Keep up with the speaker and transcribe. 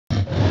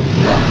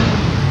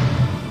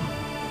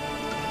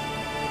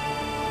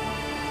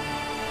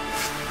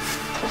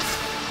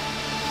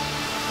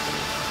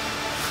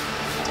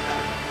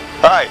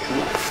Hi,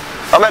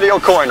 I'm Eddie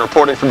O'Coin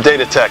reporting from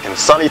Data Tech in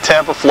sunny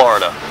Tampa,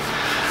 Florida.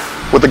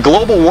 With the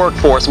global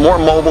workforce more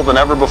mobile than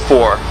ever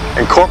before,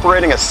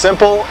 incorporating a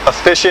simple,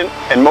 efficient,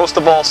 and most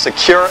of all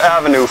secure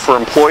avenue for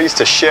employees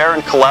to share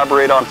and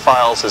collaborate on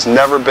files has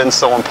never been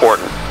so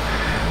important.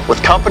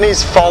 With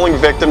companies falling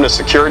victim to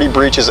security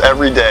breaches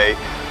every day,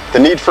 the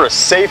need for a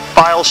safe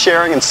file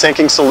sharing and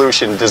syncing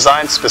solution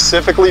designed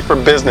specifically for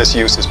business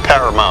use is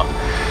paramount.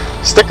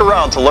 Stick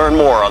around to learn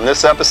more on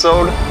this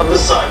episode of the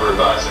Cyber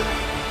Advisor.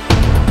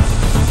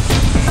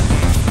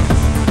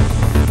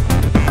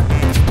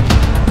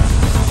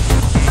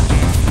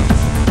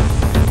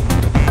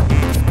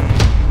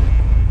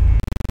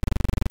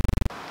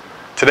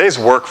 Today's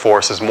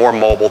workforce is more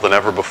mobile than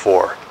ever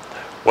before.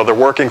 Whether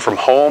working from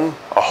home,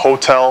 a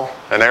hotel,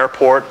 an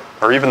airport,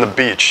 or even the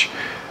beach,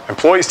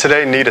 employees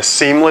today need a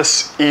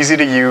seamless,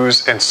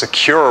 easy-to-use, and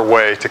secure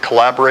way to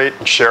collaborate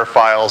and share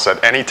files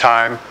at any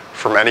time,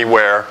 from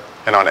anywhere,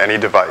 and on any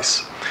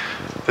device.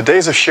 The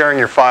days of sharing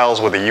your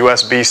files with a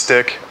USB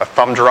stick, a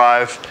thumb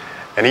drive,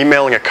 and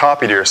emailing a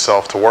copy to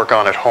yourself to work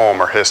on at home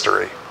are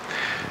history.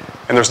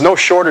 And there's no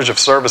shortage of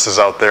services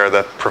out there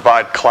that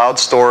provide cloud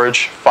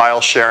storage,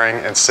 file sharing,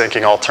 and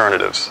syncing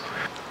alternatives.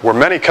 Where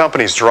many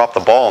companies drop the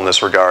ball in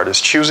this regard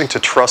is choosing to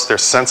trust their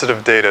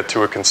sensitive data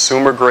to a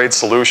consumer-grade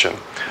solution,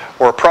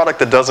 or a product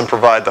that doesn't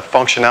provide the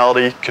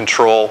functionality,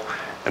 control,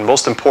 and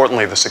most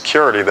importantly, the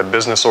security that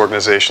business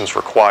organizations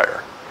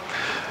require.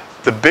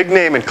 The big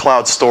name in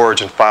cloud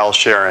storage and file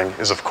sharing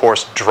is, of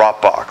course,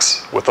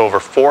 Dropbox, with over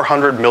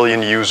 400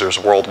 million users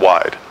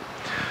worldwide.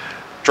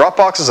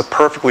 Dropbox is a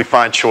perfectly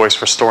fine choice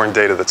for storing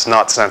data that's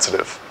not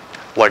sensitive,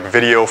 like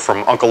video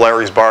from Uncle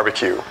Larry's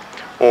barbecue,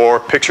 or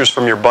pictures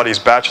from your buddy's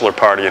bachelor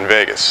party in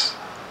Vegas.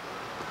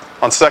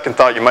 On second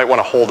thought, you might want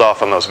to hold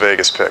off on those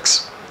Vegas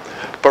pics.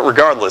 But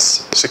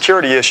regardless,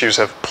 security issues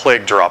have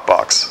plagued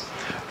Dropbox.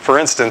 For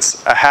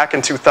instance, a hack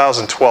in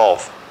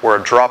 2012 where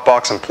a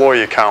Dropbox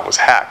employee account was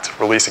hacked,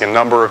 releasing a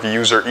number of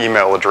user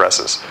email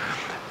addresses.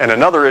 And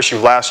another issue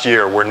last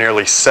year where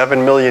nearly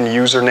 7 million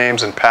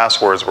usernames and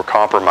passwords were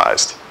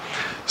compromised.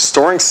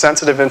 Storing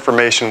sensitive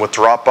information with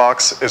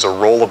Dropbox is a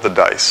roll of the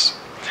dice.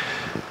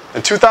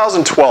 In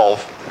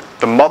 2012,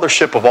 the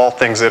mothership of all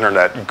things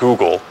internet,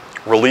 Google,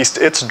 released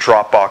its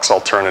Dropbox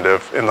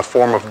alternative in the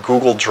form of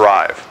Google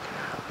Drive,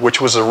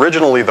 which was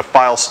originally the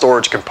file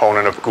storage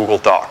component of Google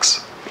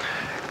Docs.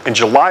 In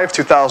July of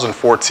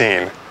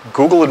 2014,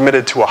 Google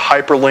admitted to a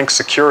hyperlink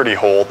security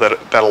hole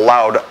that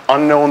allowed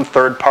unknown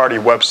third-party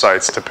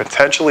websites to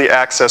potentially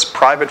access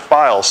private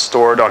files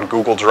stored on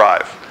Google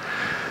Drive.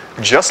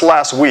 Just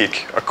last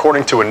week,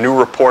 according to a new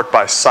report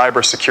by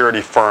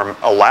cybersecurity firm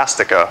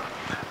Elastica,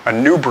 a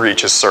new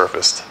breach has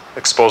surfaced,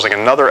 exposing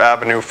another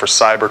avenue for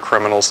cyber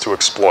criminals to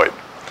exploit.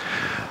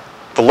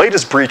 The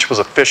latest breach was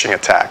a phishing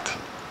attack,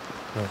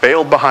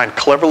 veiled behind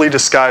cleverly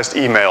disguised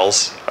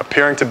emails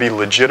appearing to be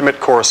legitimate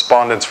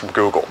correspondence from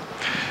Google.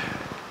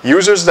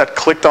 Users that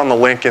clicked on the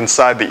link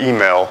inside the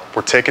email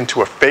were taken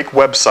to a fake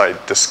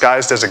website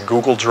disguised as a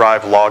Google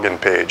Drive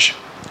login page.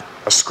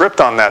 A script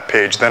on that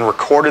page then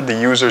recorded the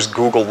user's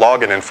Google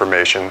login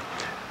information,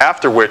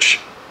 after which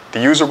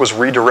the user was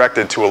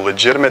redirected to a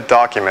legitimate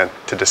document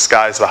to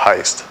disguise the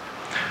heist.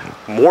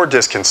 More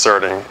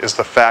disconcerting is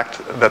the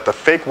fact that the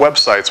fake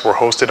websites were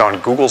hosted on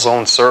Google's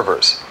own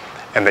servers,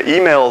 and the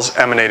emails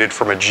emanated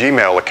from a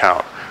Gmail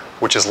account,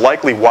 which is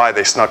likely why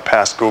they snuck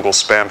past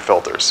Google's spam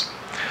filters.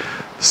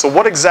 So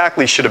what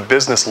exactly should a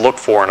business look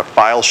for in a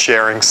file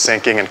sharing,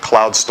 syncing, and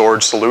cloud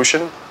storage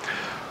solution?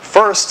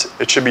 First,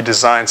 it should be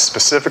designed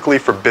specifically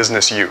for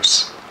business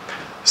use.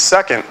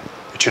 Second,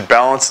 it should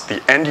balance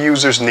the end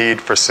user's need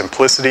for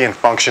simplicity and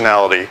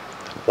functionality,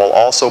 while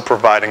also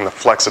providing the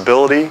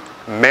flexibility,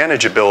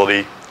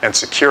 manageability, and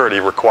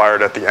security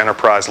required at the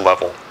enterprise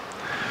level.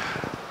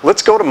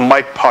 Let's go to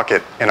Mike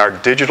Puckett in our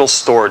digital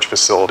storage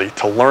facility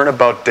to learn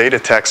about Data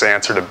Tech's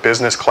answer to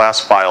business class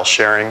file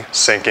sharing,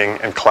 syncing,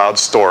 and cloud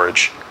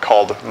storage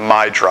called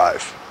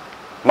MyDrive.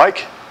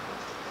 Mike?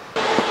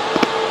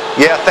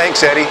 Yeah,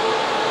 thanks, Eddie.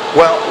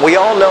 Well, we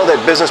all know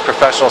that business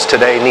professionals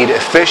today need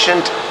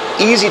efficient,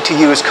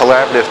 easy-to-use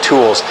collaborative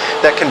tools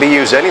that can be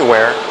used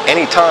anywhere,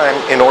 anytime,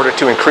 in order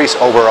to increase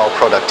overall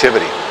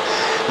productivity.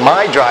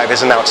 MyDrive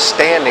is an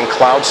outstanding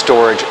cloud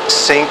storage,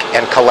 sync,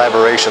 and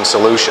collaboration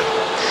solution,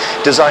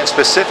 designed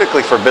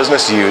specifically for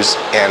business use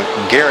and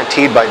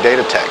guaranteed by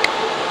Data Tech.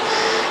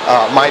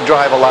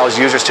 MyDrive allows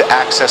users to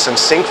access and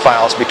sync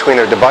files between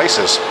their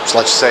devices,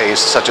 let's say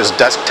such as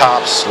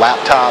desktops,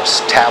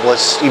 laptops,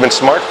 tablets, even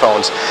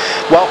smartphones,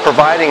 while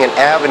providing an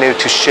avenue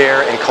to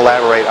share and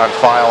collaborate on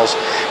files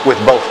with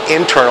both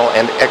internal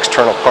and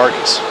external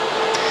parties.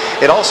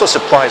 It also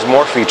supplies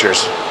more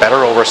features,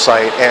 better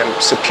oversight, and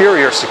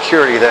superior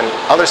security than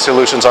other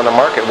solutions on the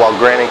market while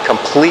granting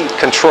complete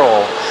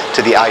control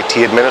to the IT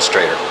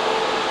administrator.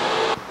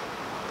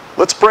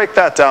 Let's break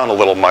that down a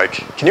little, Mike.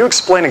 Can you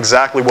explain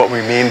exactly what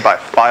we mean by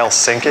file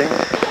syncing?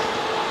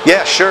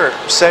 Yeah, sure.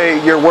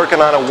 Say you're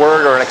working on a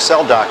Word or an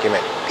Excel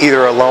document,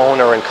 either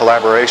alone or in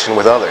collaboration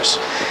with others.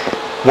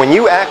 When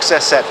you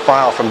access that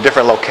file from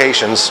different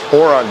locations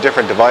or on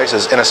different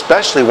devices, and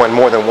especially when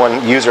more than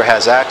one user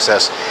has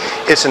access,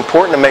 it's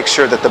important to make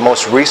sure that the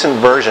most recent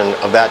version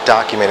of that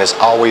document is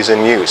always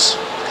in use.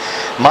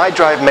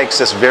 MyDrive makes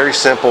this very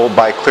simple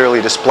by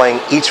clearly displaying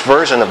each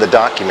version of the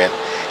document,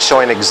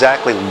 showing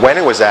exactly when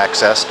it was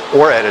accessed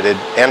or edited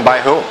and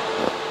by whom.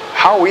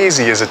 How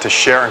easy is it to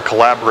share and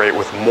collaborate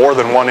with more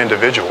than one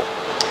individual?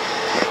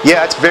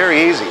 Yeah, it's very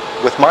easy.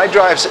 With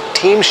MyDrive's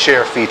Team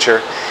Share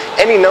feature,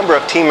 any number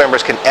of team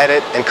members can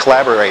edit and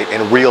collaborate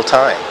in real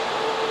time.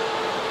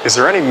 Is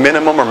there any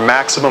minimum or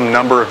maximum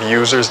number of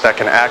users that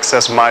can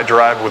access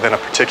MyDrive within a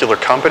particular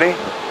company?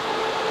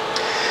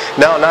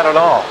 No, not at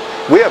all.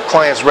 We have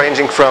clients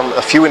ranging from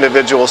a few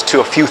individuals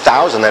to a few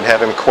thousand that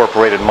have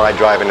incorporated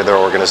MyDrive into their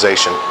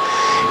organization.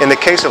 In the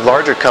case of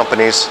larger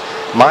companies,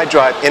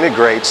 MyDrive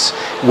integrates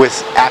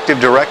with Active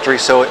Directory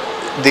so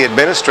the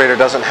administrator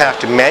doesn't have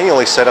to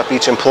manually set up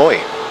each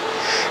employee.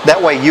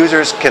 That way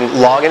users can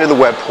log into the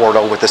web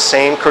portal with the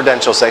same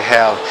credentials they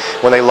have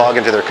when they log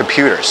into their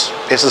computers.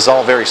 This is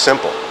all very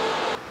simple.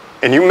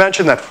 And you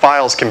mentioned that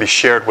files can be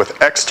shared with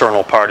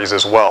external parties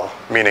as well,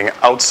 meaning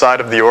outside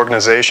of the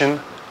organization.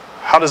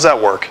 How does that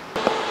work?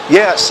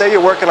 Yeah, say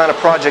you're working on a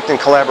project in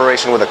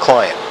collaboration with a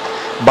client.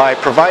 By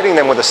providing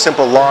them with a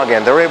simple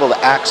login, they're able to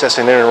access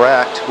and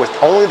interact with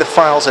only the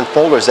files and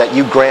folders that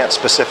you grant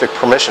specific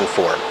permission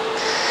for.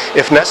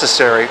 If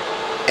necessary,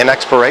 an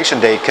expiration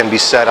date can be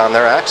set on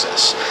their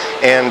access,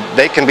 and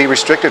they can be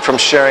restricted from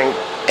sharing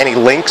any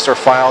links or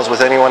files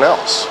with anyone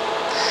else.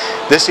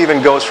 This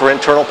even goes for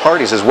internal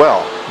parties as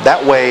well.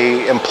 That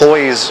way,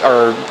 employees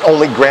are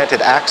only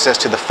granted access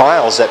to the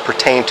files that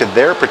pertain to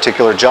their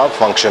particular job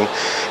function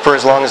for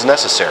as long as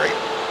necessary.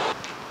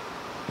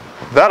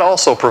 That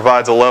also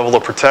provides a level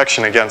of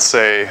protection against,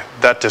 say,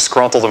 that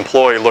disgruntled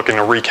employee looking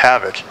to wreak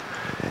havoc.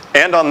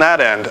 And on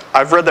that end,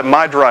 I've read that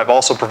MyDrive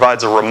also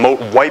provides a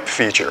remote wipe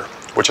feature,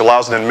 which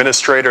allows an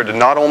administrator to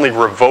not only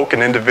revoke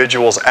an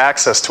individual's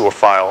access to a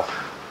file,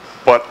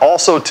 but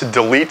also to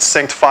delete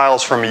synced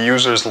files from a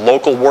user's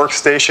local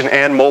workstation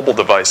and mobile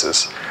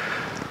devices.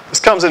 This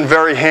comes in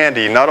very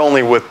handy not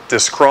only with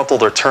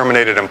disgruntled or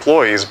terminated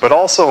employees, but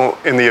also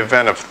in the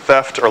event of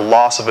theft or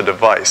loss of a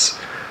device.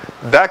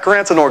 That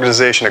grants an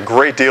organization a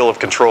great deal of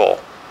control.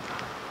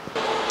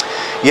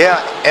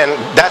 Yeah, and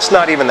that's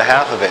not even the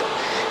half of it.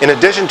 In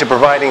addition to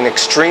providing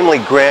extremely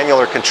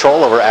granular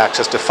control over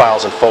access to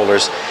files and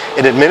folders,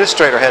 an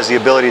administrator has the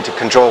ability to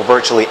control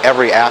virtually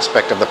every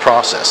aspect of the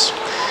process.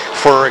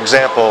 For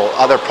example,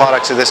 other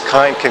products of this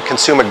kind can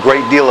consume a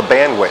great deal of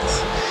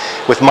bandwidth.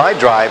 With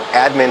MyDrive,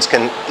 admins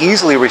can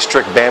easily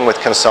restrict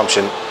bandwidth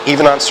consumption,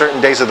 even on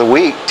certain days of the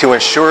week, to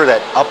ensure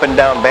that up and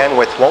down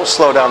bandwidth won't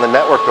slow down the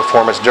network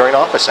performance during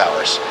office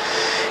hours.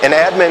 An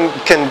admin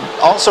can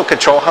also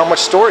control how much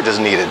storage is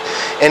needed,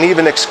 and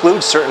even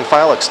exclude certain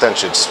file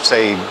extensions,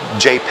 say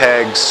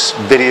JPEGs,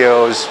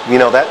 videos,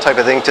 that type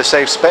of thing, to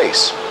save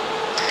space.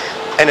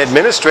 An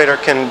administrator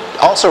can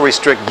also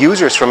restrict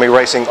users from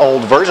erasing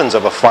old versions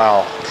of a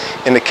file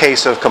in the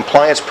case of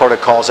compliance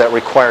protocols that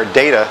require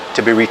data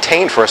to be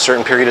retained for a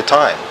certain period of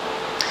time.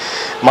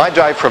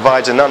 MyDrive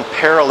provides an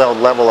unparalleled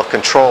level of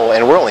control,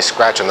 and we're only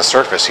scratching the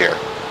surface here.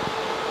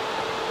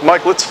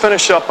 Mike, let's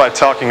finish up by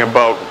talking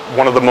about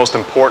one of the most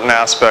important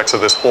aspects of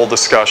this whole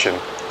discussion,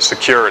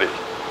 security.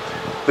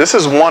 This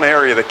is one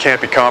area that can't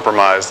be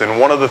compromised, and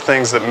one of the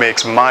things that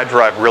makes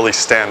MyDrive really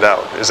stand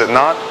out, is it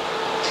not?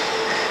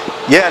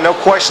 Yeah, no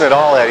question at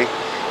all, Eddie.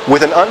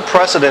 With an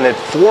unprecedented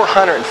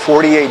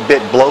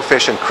 448-bit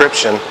blowfish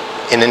encryption,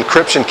 and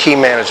encryption key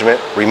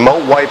management,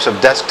 remote wipes of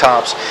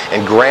desktops,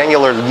 and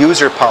granular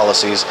user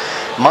policies,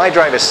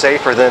 MyDrive is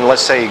safer than,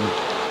 let's say,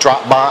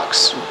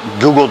 Dropbox,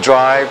 Google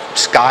Drive,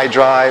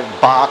 SkyDrive,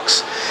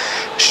 Box,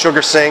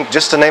 SugarSync,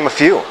 just to name a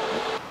few.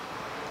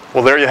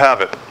 Well, there you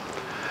have it.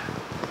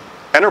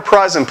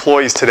 Enterprise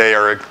employees today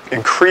are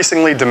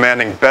increasingly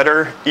demanding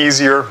better,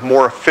 easier,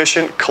 more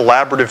efficient,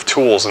 collaborative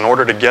tools in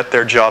order to get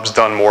their jobs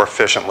done more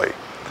efficiently.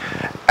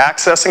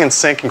 Accessing and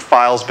syncing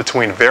files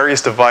between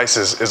various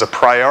devices is a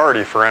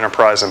priority for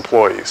enterprise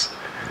employees.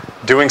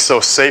 Doing so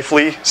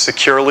safely,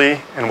 securely,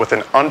 and with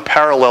an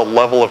unparalleled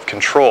level of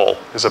control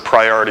is a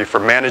priority for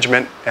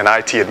management and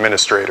IT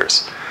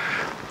administrators.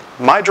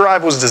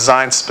 MyDrive was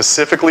designed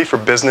specifically for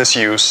business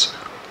use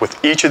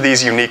with each of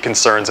these unique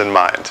concerns in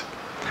mind.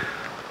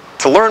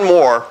 To learn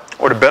more,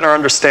 or to better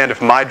understand if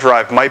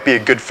MyDrive might be a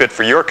good fit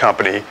for your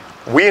company,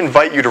 we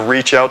invite you to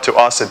reach out to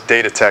us at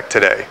DataTech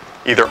today,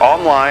 either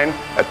online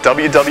at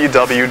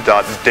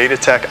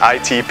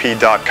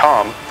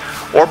www.datatechitp.com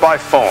or by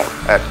phone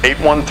at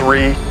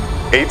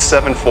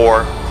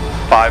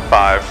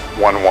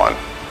 813-874-5511.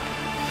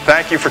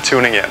 Thank you for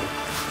tuning in.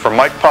 For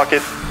Mike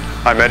Puckett,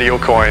 I'm Eddie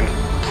O'Coin.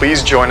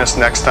 Please join us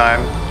next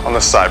time on the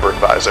Cyber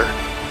Advisor.